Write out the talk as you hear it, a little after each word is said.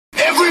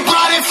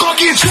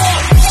get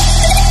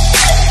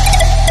drunk.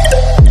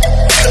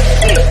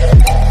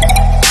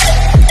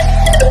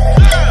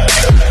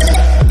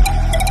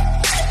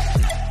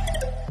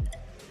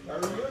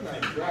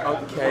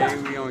 Okay,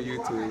 we on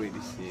YouTube with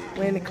this shit.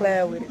 We in the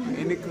class with it.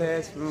 In the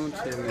classroom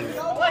chilling.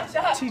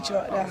 Teacher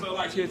right there.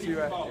 Teacher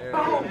right there.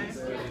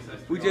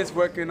 We just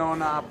working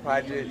on our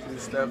projects and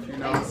stuff, you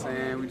know what I'm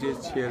saying? We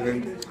just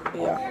chilling.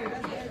 Yeah.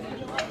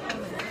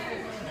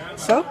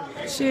 So,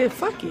 shit,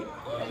 fuck it.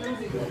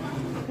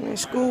 We in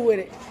school with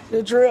it.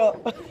 The drill.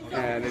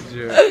 Yeah, the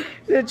drill.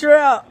 The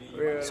drill.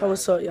 Yeah. So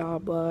what's up, y'all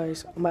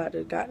boys? I'm about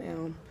to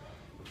goddamn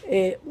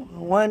at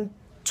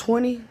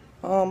 1:20.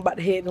 I'm about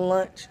to head to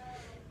lunch.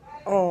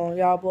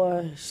 Y'all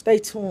boys, stay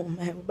tuned,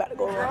 man. We about to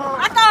go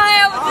around. I thought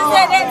I was just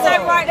at that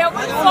type right there.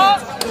 What the fuck?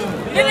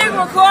 You didn't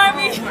record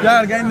me?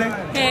 Y'all game day?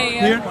 Hey,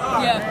 Here?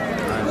 Yeah.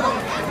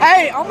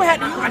 Hey, I'm gonna have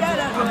to use that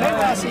after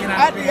baseball season.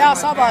 After y'all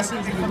softball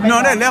season.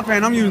 No, that left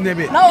hand, I'm using that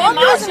bit. No, I'm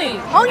using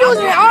it. I'm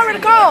using it. I already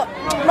called.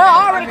 No,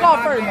 I already called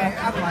first. You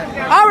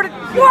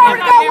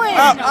already got win.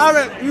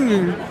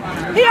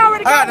 He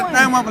already I got got the win.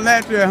 thing one from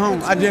last year at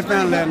home. I just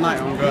found it last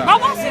night on God. Bro,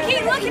 why she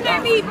keep looking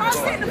at me, bro?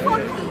 Sit the fuck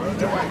up.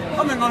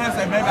 I'm gonna go ahead and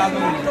say, baby, I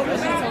lose.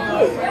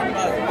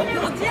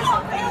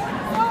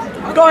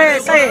 Go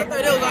ahead, say it.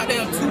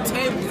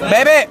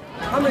 Baby!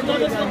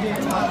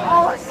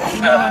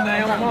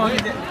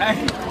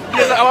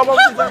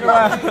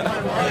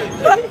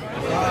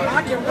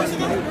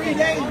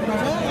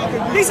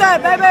 He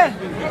said, baby.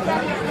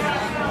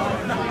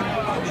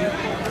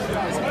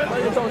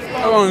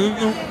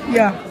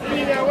 Yeah.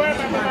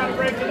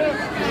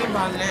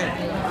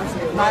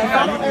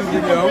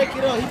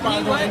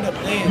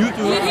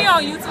 YouTube. He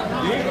on YouTube.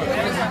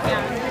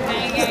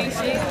 Dang, ain't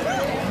shit.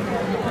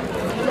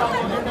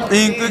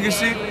 Ain't cooking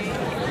shit.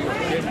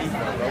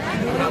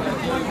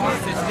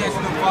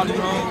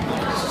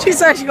 She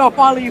said she gonna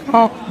follow you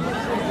home.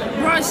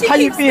 Bro, she How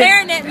you keeps feel?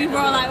 staring at me, bro.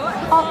 Like, what the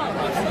fuck?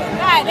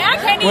 God, I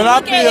can't even When I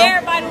look at feel-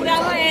 everybody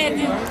without her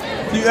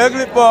ass. She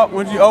ugly fuck.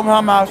 When she open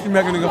her mouth, she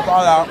make a nigga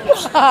fall out.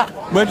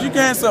 But you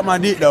can't suck my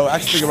dick though. I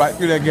can stick it right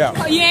through that gap.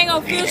 Oh, you ain't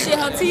gonna feel shit.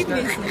 Her teeth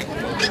missing.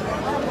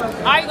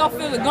 I ain't gonna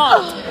feel it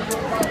gone.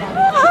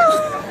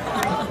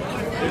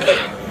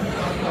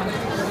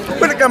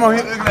 Put the camera on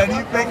here looking at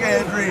these fake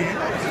ass dreads.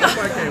 I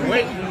can't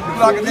wait.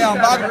 Like a damn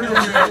box.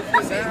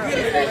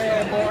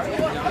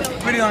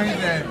 Put it on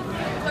his ass.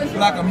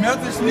 Like a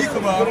melted sneaker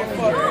ball. Put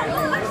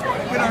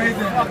it on his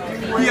ass.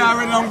 He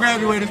already done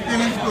graduated,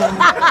 still in school.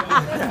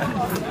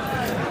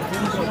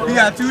 He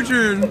got 2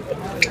 children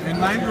in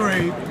 9th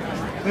grade.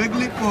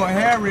 Ugly foot,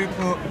 hairy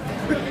foot.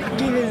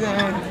 Get his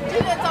ass.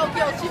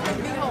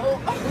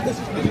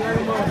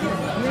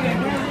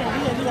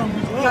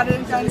 Got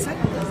anything to say?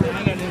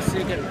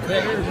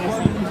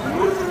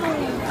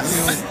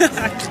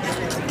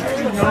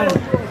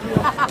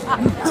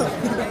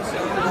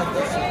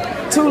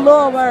 Two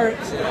little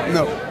birds.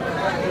 No.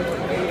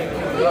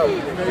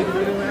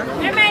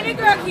 Hey man, this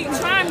girl keep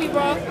trying me,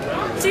 bro.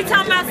 She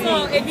talking about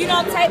some, if you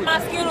don't take my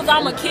Skittles,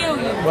 I'ma kill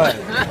you. What?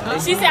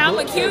 She said,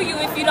 I'ma kill you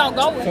if you don't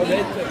go with me.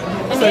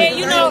 And then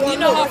you know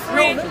her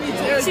friend,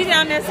 she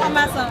down there talking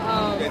about some,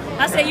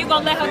 I said, you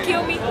gonna let her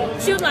kill me?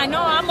 She was like,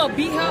 no, I'ma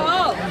beat her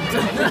up.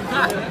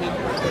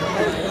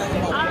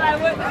 I'm like,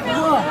 what?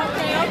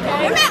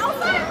 Okay.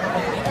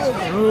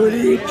 Oh,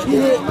 they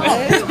kid,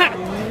 man.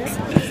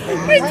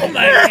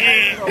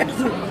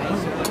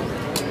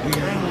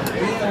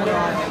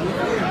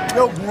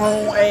 Yo,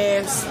 grown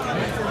ass.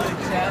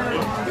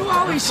 You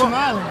always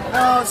smiling.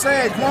 I'm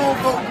saying grown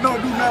folks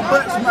don't do nothing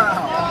but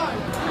smile.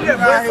 Yeah,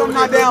 but some of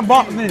my damn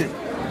box in it.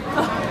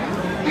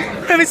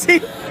 Let me see.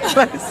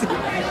 Let me see.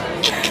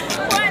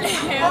 What the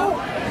hell?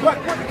 Put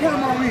the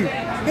camera on me.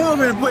 They don't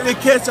even put their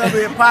ketchup in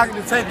their pocket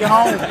to take it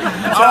home. So I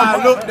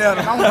looked at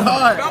them. I'm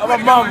hard. I'm a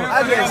mama.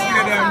 I just see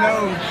that damn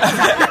nose.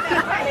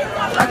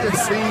 I just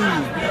seen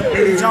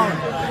you. John.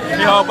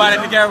 You hold body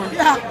together.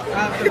 Yeah.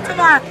 You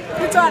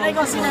thought they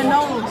gonna see their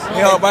nose.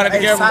 You hold body Hey,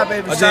 together. Side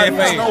Baby Or shot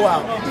JFA. his snow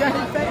out.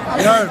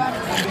 You heard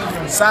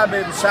me? Side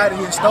Baby shot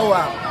his snow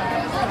out.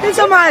 He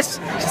talking about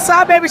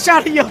side baby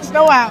shot your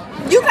snow out.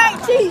 You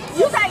can't cheat.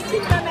 You can't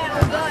cheat my man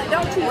on gun.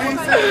 Don't cheat.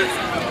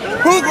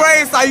 Who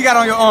grave site you got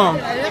on your arm?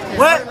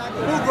 What?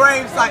 Who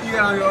grave site you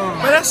got on your arm?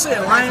 Man, that shit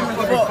lame as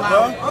fuck, bro.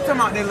 I'm talking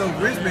about that little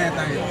wristband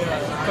thing.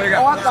 So you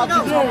got, Oh, I thought you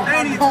did. I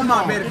ain't even talking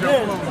about Betty Joe. I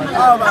was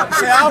about to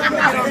say, I was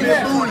putting on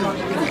their booty.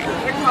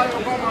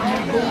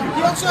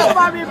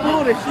 Somebody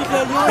booty. I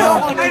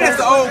think that's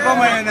the old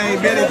grandma name,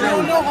 Betty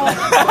Joe. I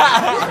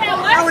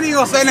wasn't even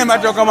gonna say nothing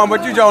about your grandma,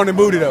 but you Joe in the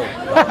booty though.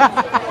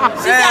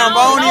 Damn,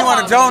 bro, I don't even want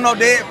to Joe no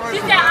dead She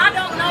person. said, I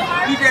don't know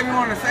her. You just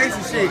want to say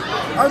some shit.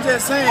 I'm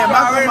just saying,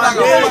 my Already grandma like a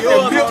dead, fucking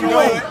yours milk on the dud.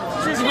 way.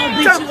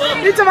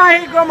 You talking about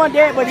his grandma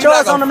dead, but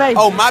yours on the way.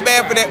 Oh, my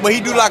bad for that, but he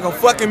do like a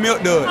fucking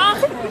milk dud. Huh?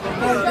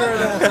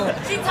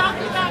 She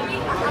talking about me.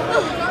 You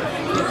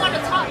want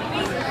to talk to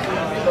me?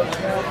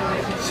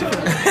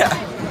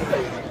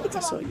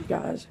 So you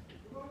guys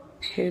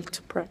head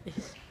to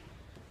practice.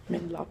 I'm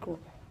in the locker room.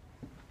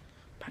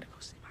 About to go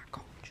see my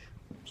coach.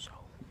 So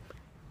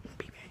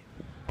be back.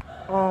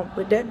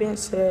 With that being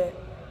said,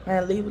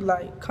 man, leave a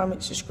like,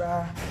 comment,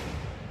 subscribe,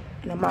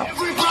 and I'm out.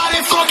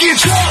 Everybody fucking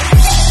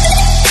jump!